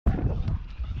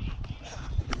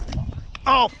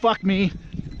Oh, fuck me.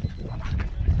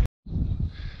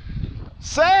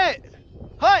 Set.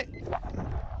 Hi.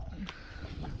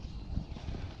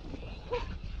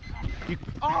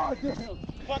 Oh, damn.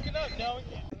 Fucking up, Joey.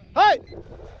 Hi.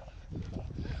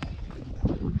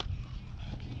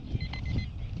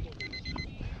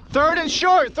 Third and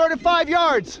short, 35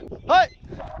 yards. Hi.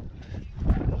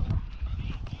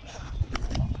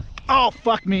 Oh,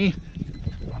 fuck me.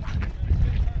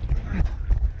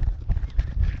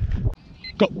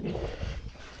 Go.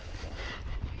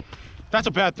 That's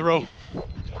a bad throw.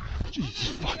 Jesus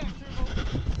fuck.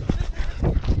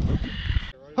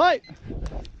 Hi.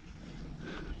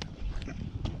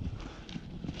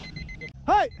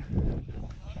 Hi.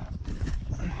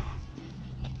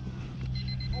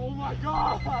 Oh my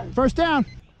God. First down.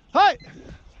 Hi.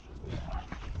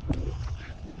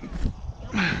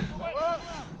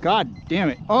 God damn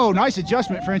it. Oh, nice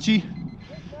adjustment, Frenchie.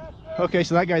 Okay,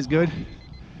 so that guy's good.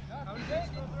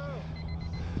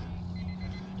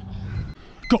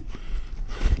 Go.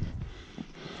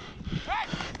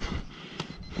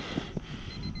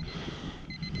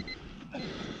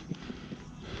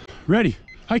 Ready.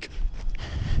 Hike.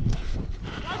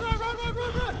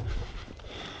 Run.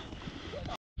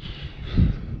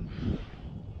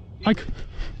 Hike.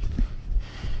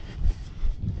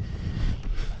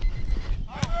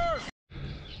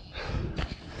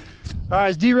 All right,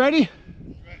 is D ready?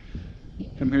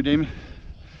 Come here, Damon.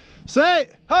 Say,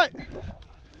 hi.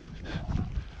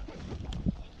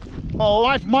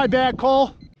 Oh, my bad,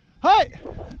 Cole. Hi.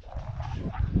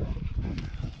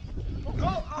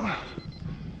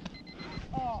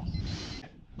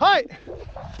 Hi.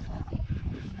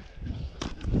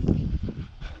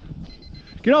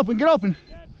 Get open, get open.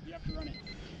 Dad, you have to run it.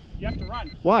 You have to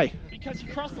run. Why? Because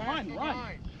you crossed the line. Run.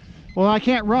 Well, I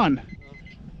can't run.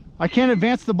 I can't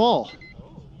advance the ball.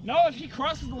 No, if he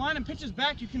crosses the line and pitches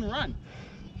back, you can run.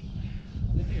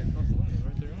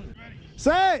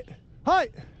 Say, hi.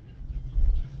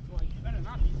 Well, you better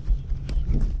not be.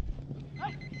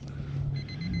 Hey.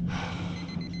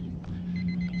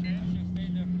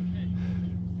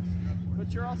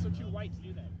 But you're also too white to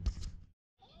do that.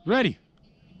 Ready.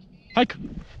 Hike.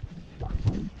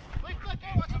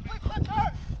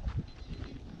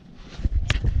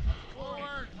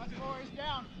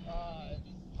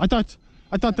 I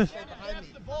thought that.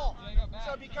 The ball.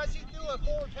 So because you threw a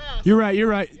forward pass, You're right.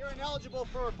 you're ineligible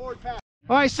for a forward pass.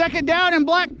 All right, second down and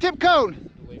black tip cone.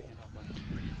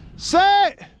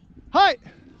 Set. Hi.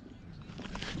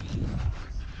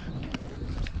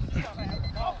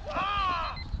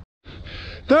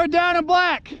 Third down and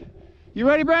black. You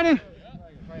ready, Brandon?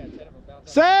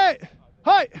 Set.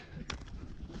 Hi.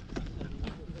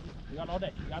 You got all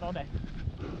day. You got all day.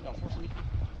 Don't force me.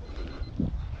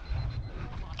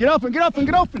 Get open, get open,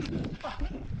 get open.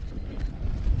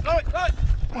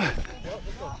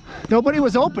 Nobody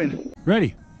was open.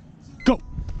 Ready. Go.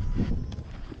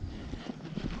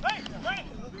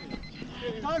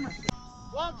 Timer.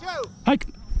 1, 2. Hike.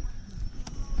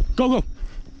 Go.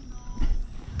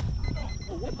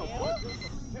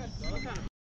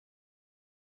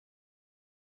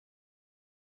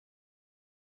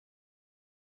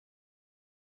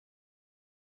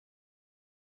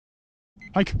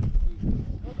 Hike. Go.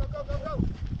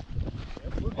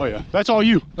 Oh yeah, that's all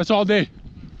you. That's all day.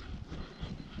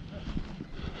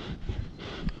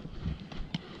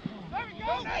 There we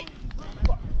go. Nate.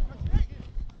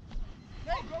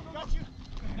 Got you.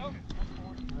 No.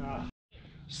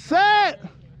 Set.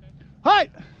 Hi.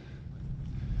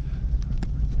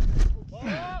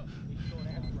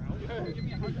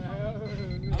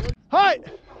 Hi.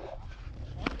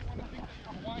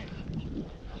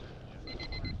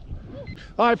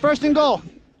 All right, first and goal.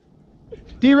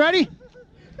 D ready?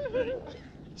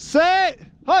 Set.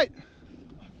 Hi.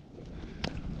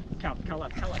 Count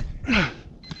left.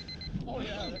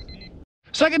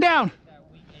 Second down.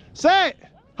 Set.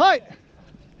 Hi.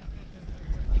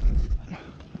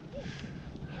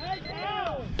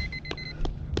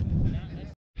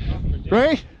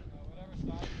 Ready?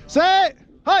 Set.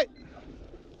 Hi.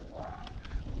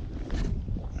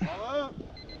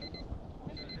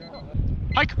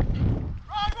 Hike. Run.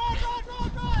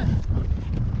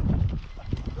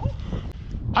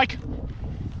 Hike.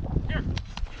 Here.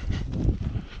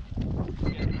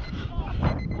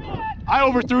 I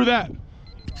overthrew that.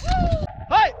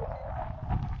 Hi.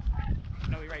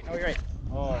 No, you're right.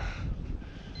 Oh.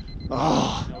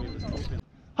 Oh. No, he was open.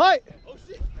 Hi. Oh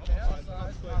shit!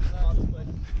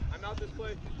 I'm out this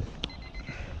play.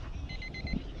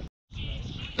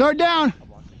 Third down.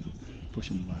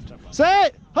 Pushing left.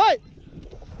 Set. Hi.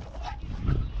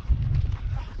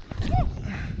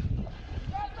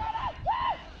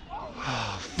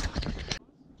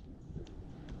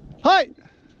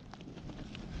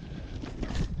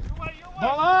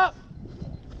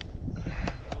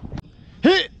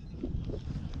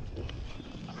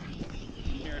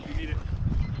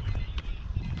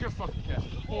 your fucking cat.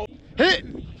 Hit!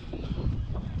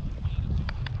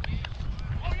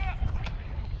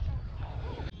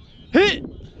 Hit!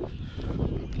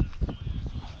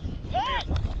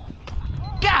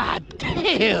 God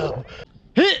damn!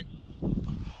 Hit!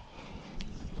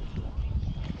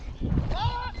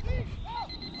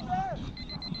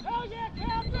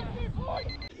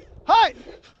 Hi!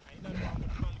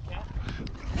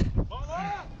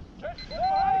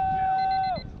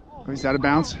 Oh, he's out of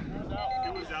bounds. It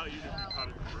was out. You just caught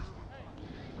it first.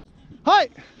 Hi!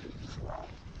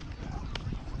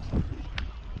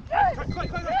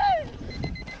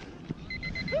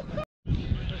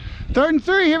 Third and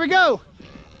 3, here we go.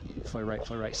 Fly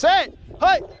right. Set!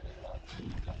 Hi!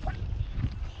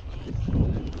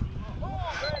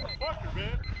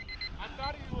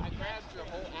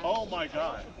 Oh my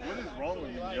God. What is wrong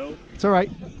with you, yo? It's all right.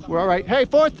 We're all right. Hey,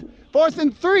 fourth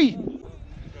and 3.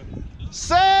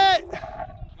 Set!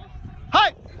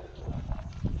 Hi!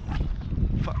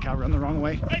 Fuck, I run the wrong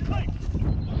way. Hey, Clay.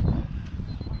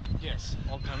 Yes,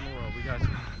 all time in the world. We got you.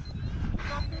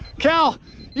 Cal,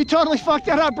 you totally fucked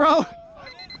that up, bro.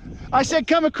 I said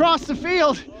come across the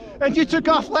field, and you took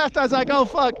off left. I was like, oh,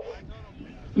 fuck.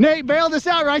 Nate bailed us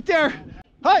out right there.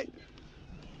 Hi!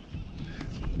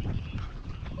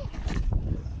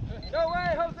 No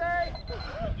way, Jose!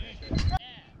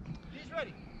 He's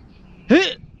ready.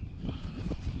 Hit!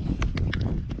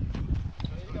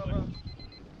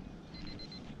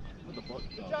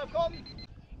 Good job, Colby.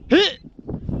 Hit!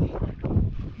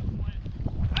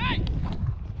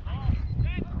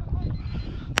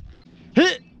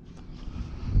 Hit!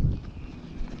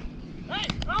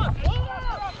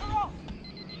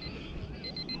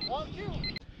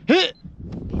 Hit!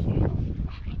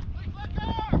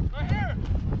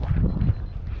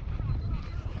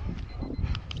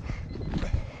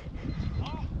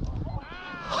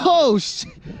 Oh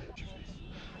shit!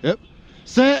 Yep.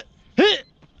 Set. Hit.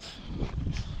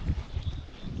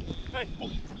 Hey.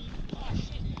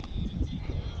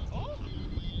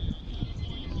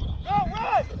 Go,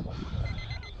 run!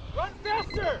 Run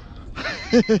faster!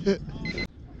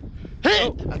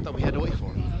 Hit. I thought we had to wait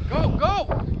for him. Go, go!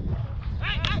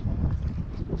 I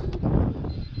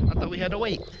thought we had to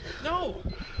wait. No!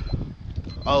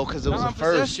 Oh, because it was a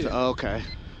first. Non-possession. Oh, okay.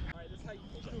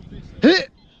 Hit.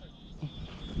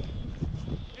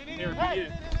 Here, hey.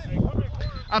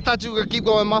 I thought you were gonna keep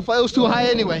going. My flight was too high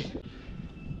anyway.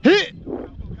 Hit.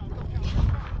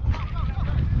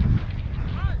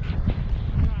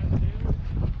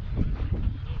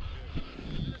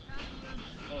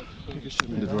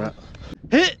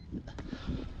 Hit.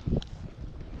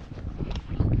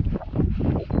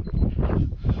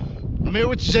 I'm here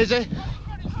with you, JJ.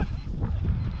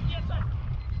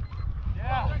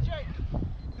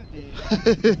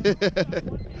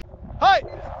 Hi.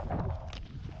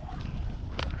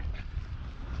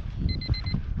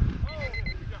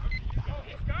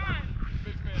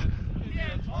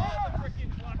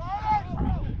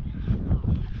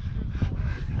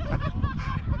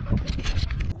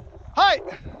 Hi.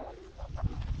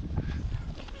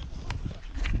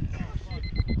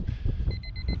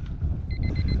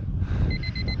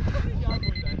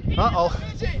 Uh-oh.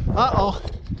 Uh-oh.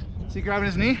 Is he grabbing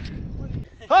his knee?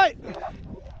 Hi.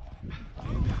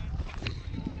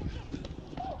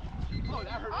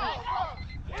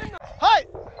 Hi.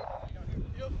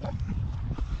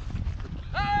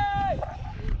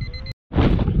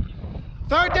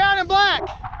 Third down and black.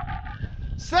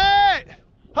 Set.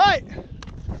 Hi.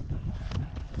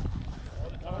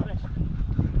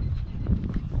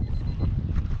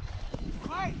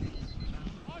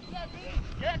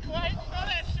 Yeah, Clay. Throw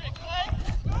that shit, Clay.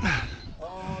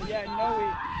 Oh, yeah, no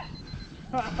way.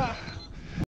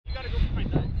 You gotta go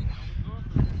behind that.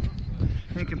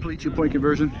 Incomplete 2-point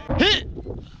conversion. Hit.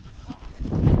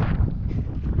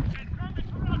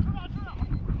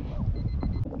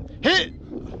 Hit.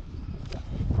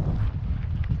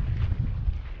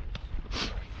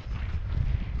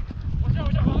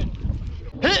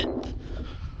 Hit.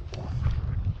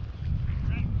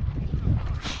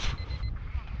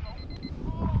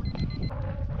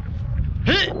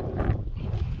 Hit.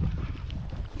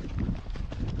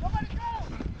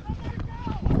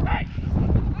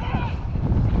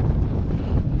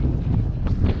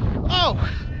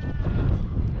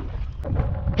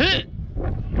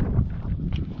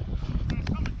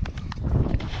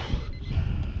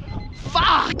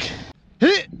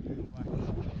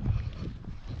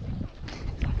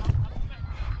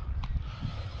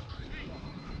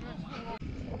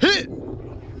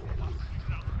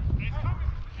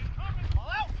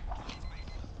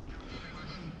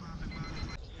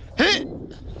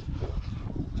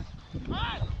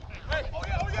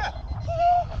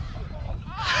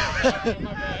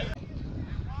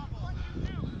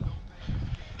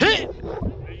 Hit!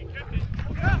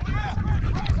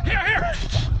 Here!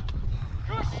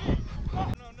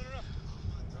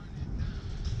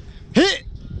 Hit!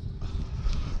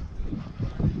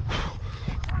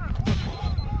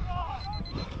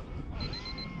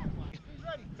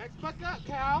 Back up,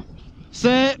 Cal.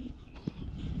 Set.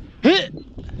 Hit!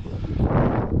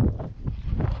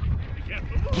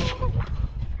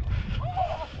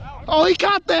 Oh, he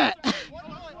caught that!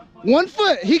 1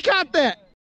 foot, he caught that!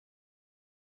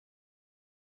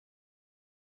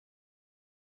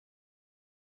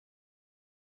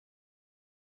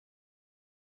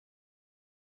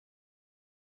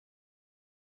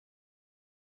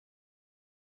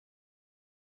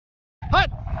 Hut!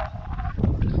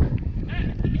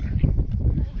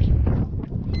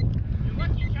 You're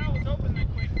lucky Cal was open that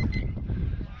quick.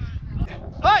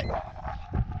 Hut!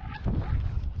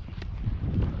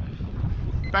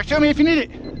 Back to me if you need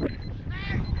it.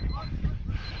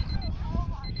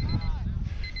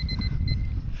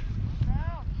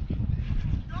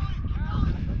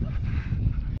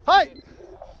 Hut!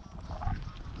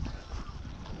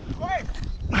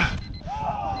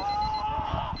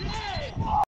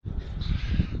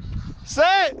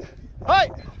 Set!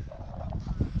 Hut!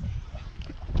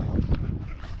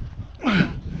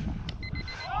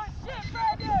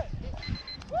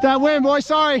 That win, boy,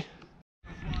 sorry.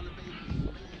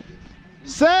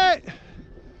 Set!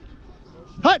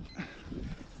 Hut!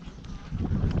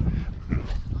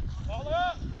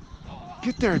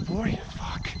 Get there, boy.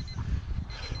 Fuck.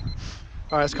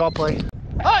 All right, let's call play.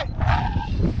 Hut!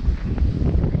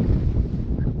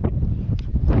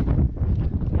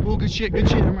 Oh, good shit, good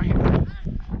shit. I'm right here.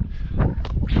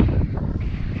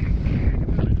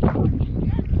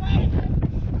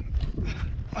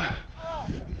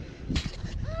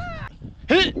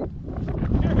 Hit!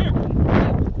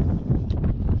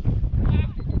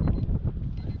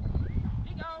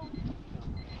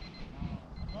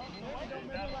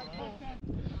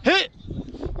 Hit!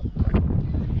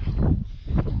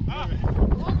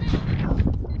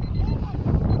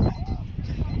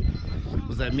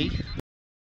 Was that me?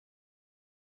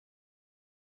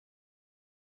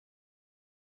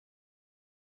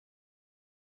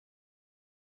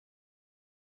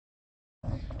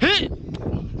 Hit!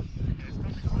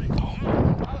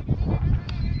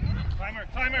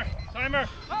 Timer.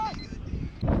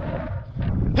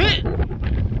 Hit!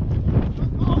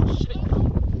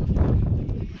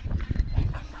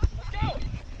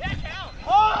 Yeah, Cal.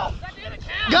 Oh! That did it,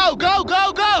 Cal. Go!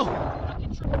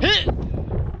 Hit!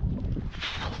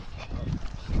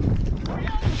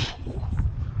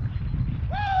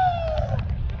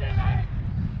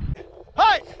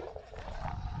 Hut!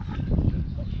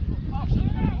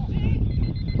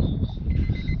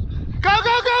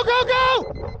 Go!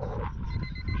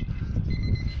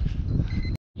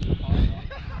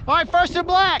 All right, first and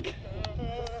black.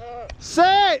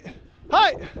 Set.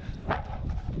 Hut.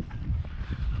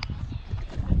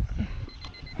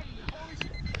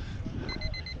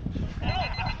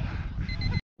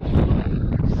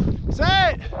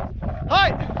 Set.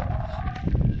 Hut.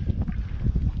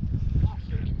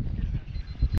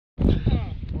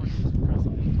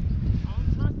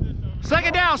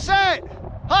 Second down. Set.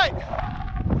 Hut.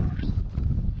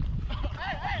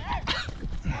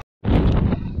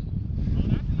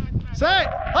 Set.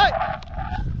 Hut.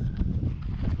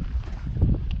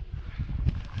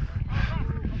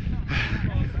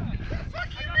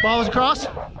 Ball was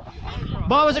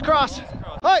across.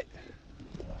 Hut.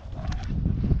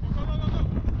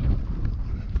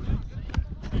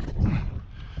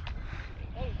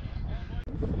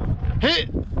 Hit.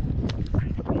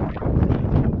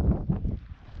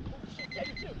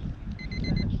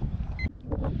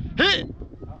 Hit.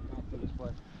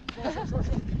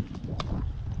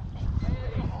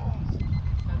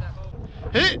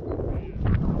 Hit.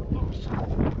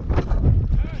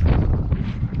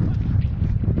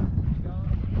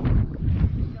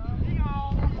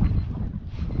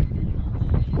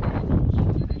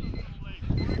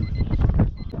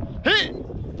 Hit.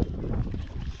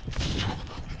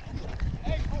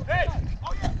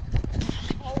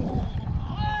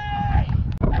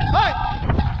 Hut.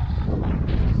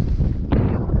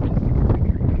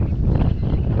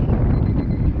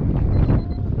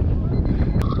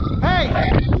 Hey,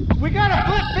 we gotta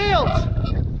flip fields.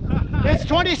 It's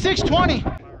 26-20.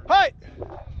 Hut.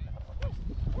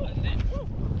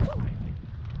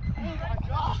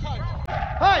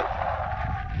 Hut.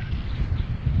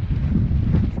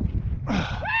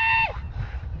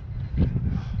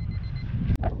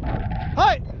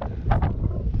 Hut.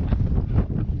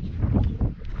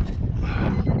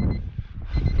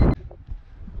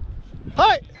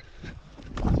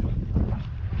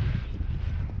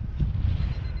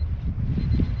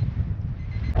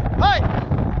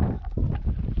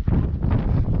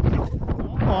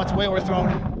 No, it's way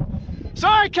overthrown.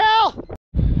 Sorry, Cal!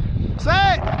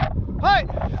 Set! Hey!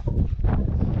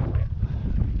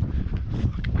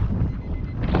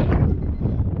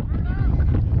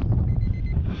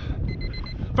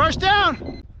 First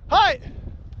down! Hey!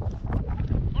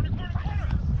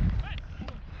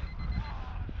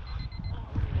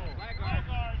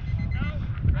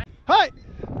 Hey!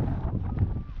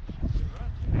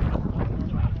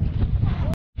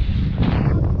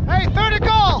 Hey, third and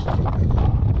goal!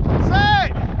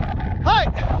 Set! Hey!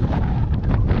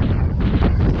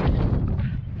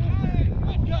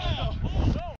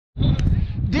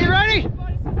 D ready?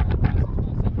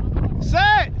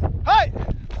 Set! Hey!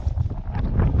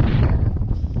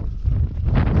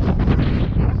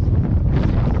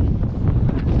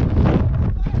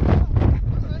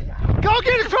 Go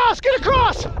get across! Get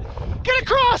across! Get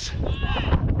across!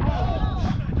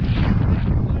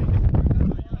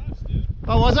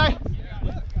 Oh, was I?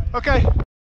 Okay.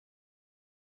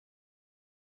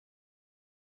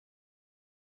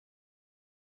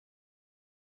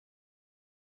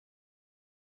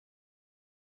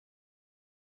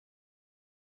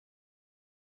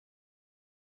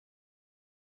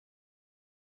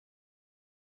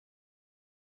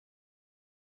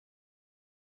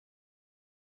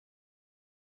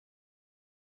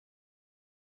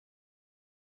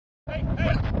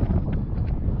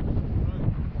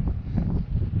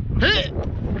 Hit!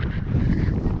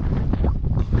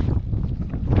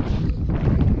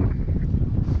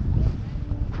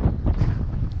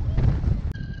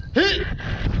 Hit!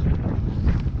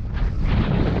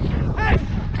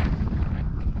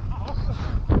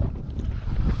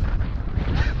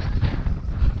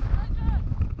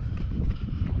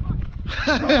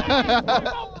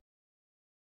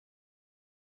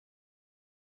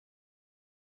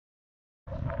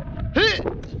 Hit!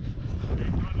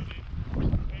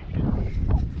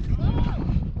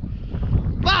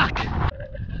 Back!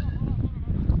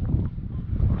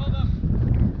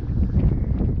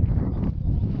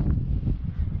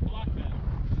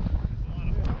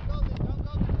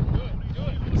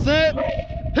 Set!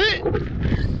 Hit!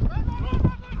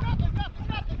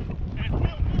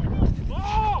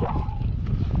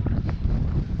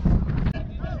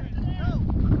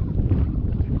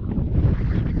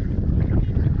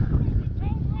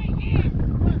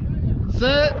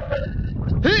 Set!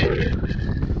 Hit!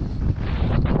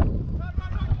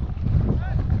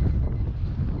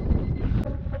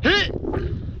 Hit!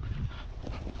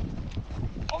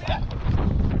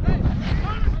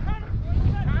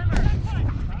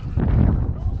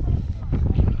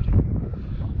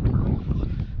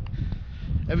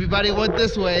 Everybody went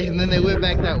this way, and then they went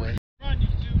back that way.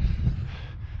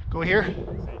 Go here.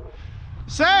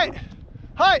 Set!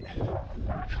 Height!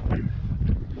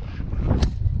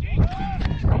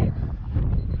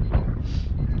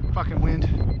 Fucking wind.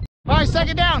 All right,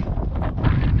 second down.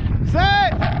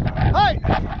 Set! Height!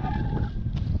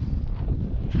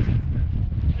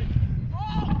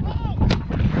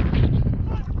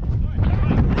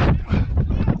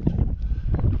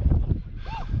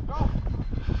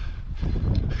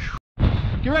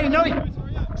 Get ready, Noe.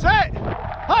 Set!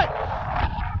 Height!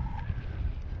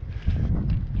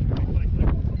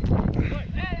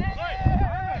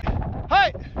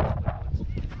 Height!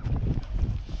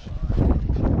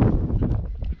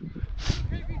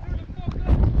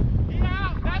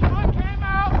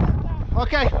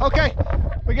 Okay, okay.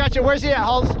 We got you. Where's he at,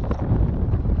 Hulls?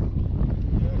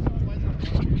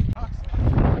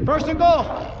 First and goal.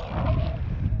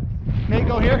 Nate,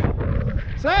 go here.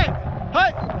 Set!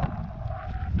 Height!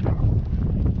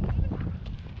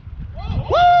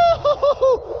 Woo!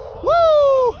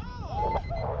 Woo!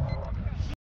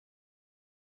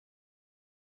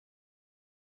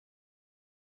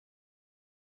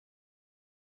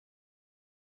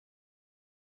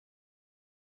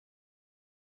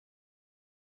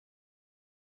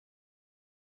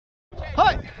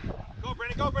 Hi! Go,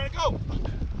 Brandon, go, Brandon, go!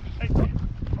 Hey.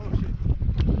 Oh, shit.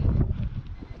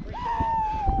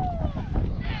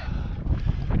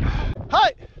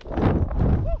 Hi!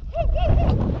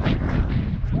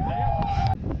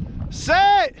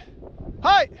 Set!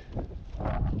 Hi!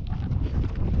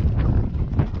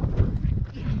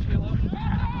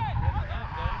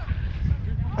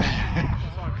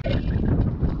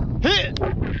 Hit!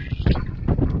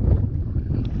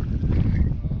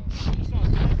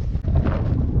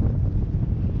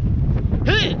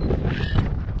 Hit!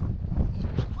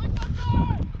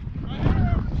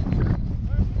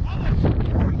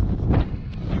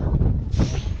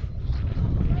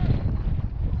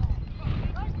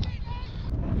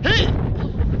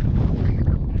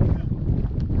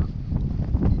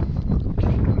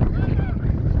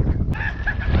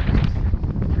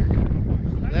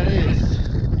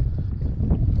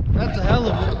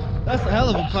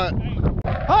 of a putt.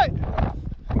 Hey!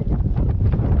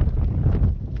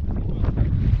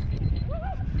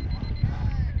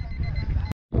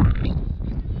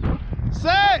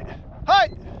 Set! Hey!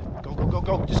 Go, go, go,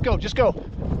 go. Just go, just go.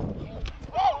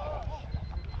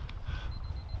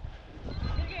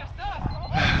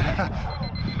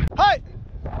 Hey!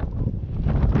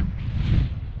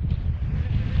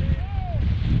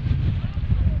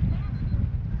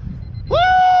 Woo!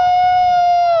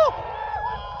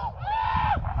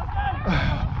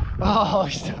 Oh,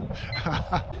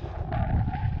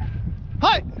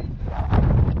 hey!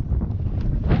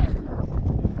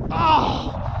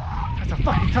 Oh, that's a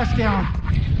fucking touchdown.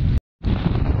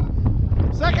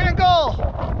 Second and goal.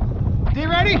 D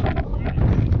ready?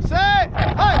 Set.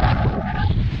 Hey!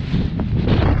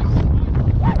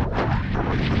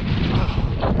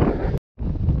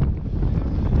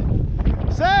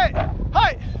 Set.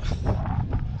 Hey!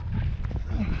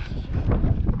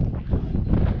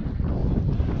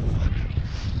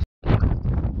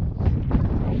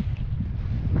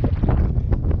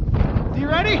 D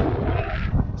ready?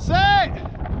 Set.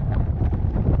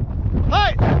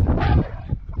 Hey!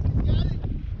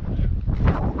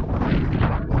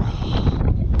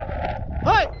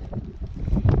 Hey!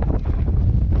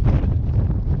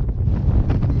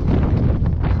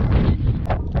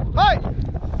 Hey!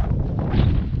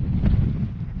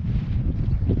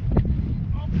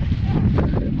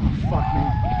 Oh, fuck me.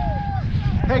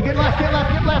 Hey, get left, get left,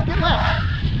 get left, get left.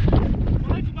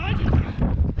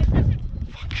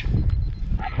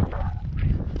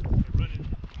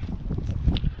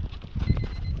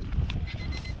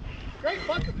 Great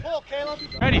fucking pull, Caleb.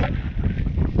 Ready.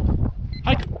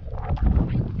 Hike.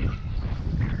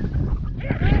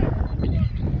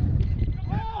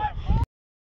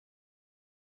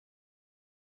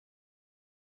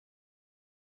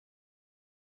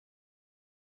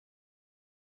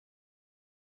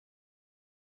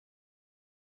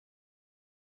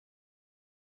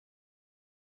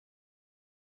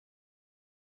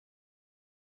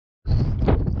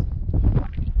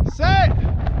 Set.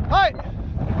 Hey!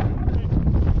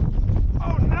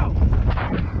 Oh no.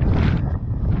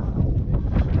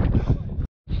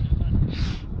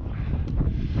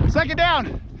 Second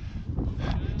down.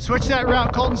 Switch that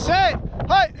route, Colton. Set.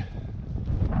 Hey!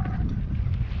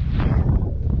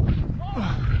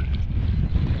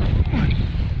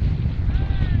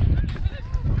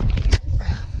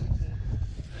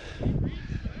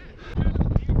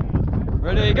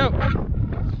 Ready, go.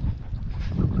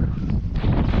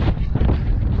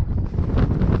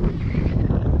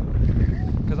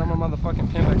 Because I'm a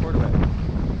motherfucking pin by quarterback.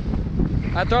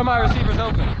 I throw my receivers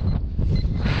open.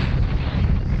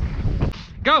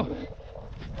 Go.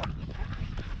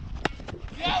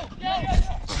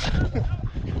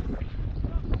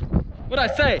 What'd I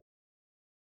say?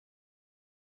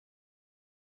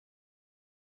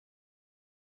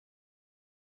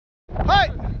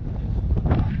 Hey!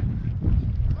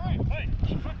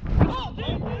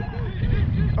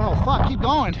 Oh, fuck, keep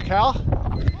going, Cal.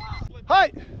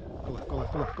 Hey! Go left, go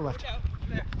left, go left, go left.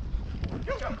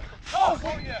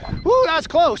 Woo, that's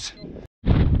close.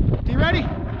 You ready?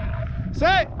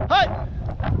 Set, hey!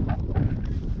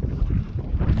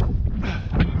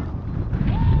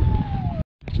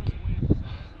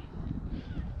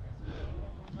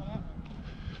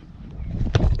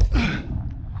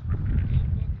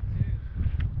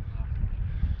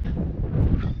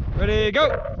 Ready, go.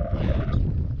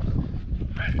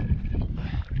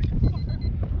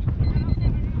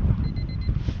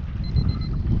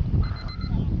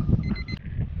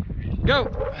 Go.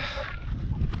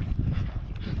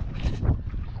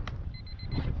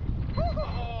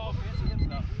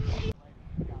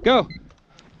 Go.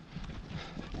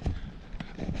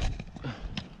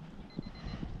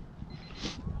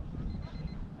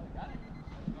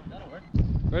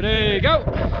 Ready, go.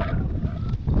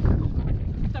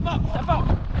 Step up, step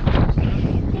up.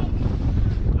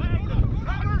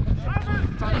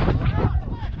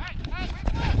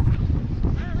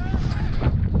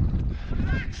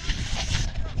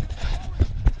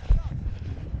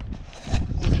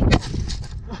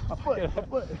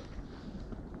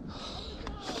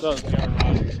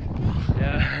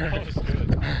 Yeah. That was good.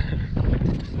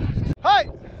 Hey!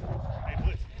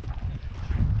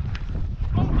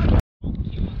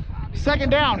 Second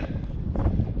down.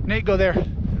 Nate, go there.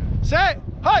 Set.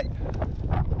 Hey!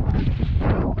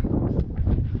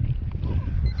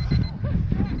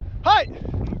 Hey!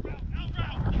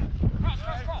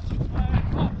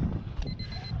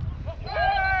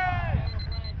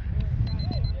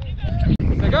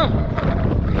 There go.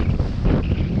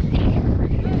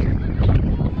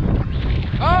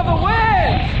 Oh, the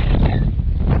wind!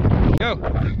 Go. Go.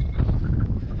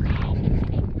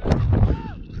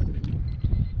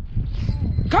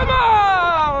 Come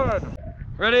on!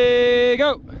 Ready,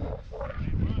 go.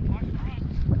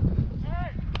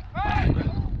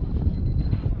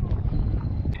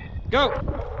 Go.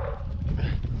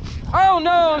 Oh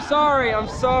no, I'm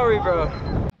sorry, bro.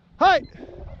 Hey!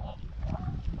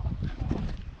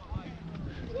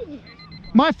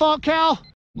 My fault, Cal.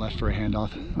 Left for a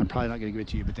handoff. I'm probably not gonna give it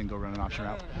to you, but then go run an option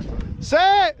route.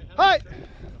 Set! Hey!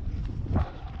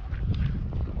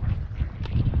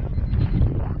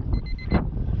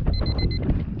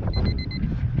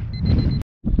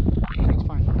 It's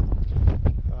fine.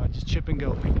 Just chip and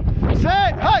go.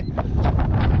 Set! Hey!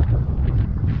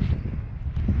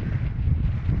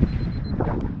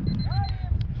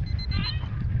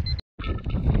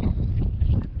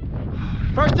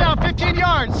 First down, 15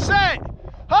 yards. Set!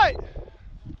 Hey!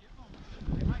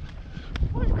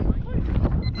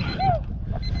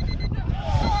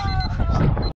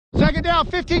 Second down,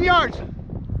 15 yards.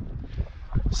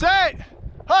 Set!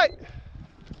 Hey!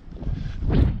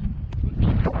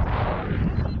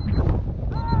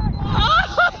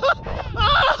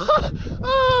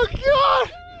 Oh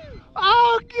God!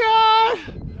 Oh God!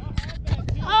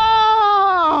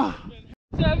 Oh!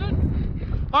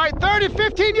 7. All right, 30,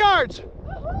 15 yards.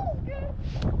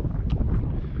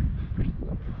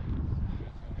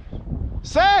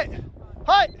 Set!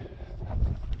 Hey!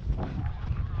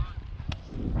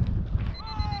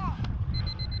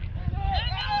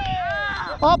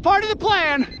 All part of the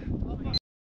plan.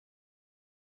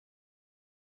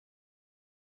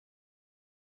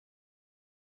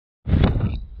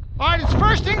 All right, it's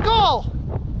first and goal.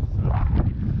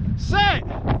 Set!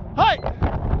 Hey!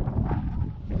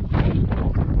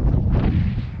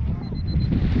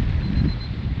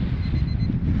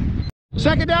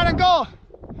 Second down and goal.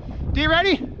 D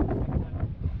ready?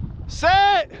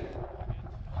 Set!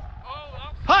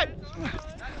 Hi!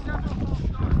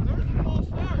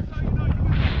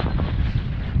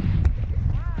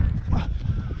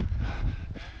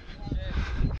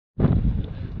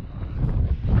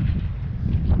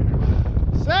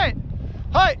 Set!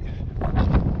 Hi!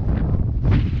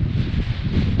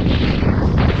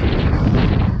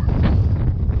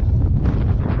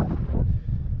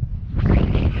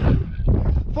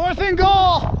 Fourth and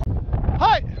goal!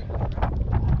 Hi!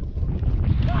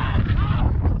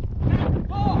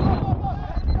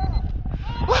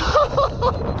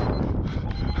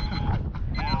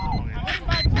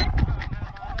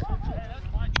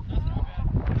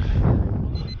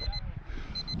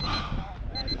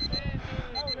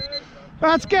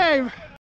 That's game.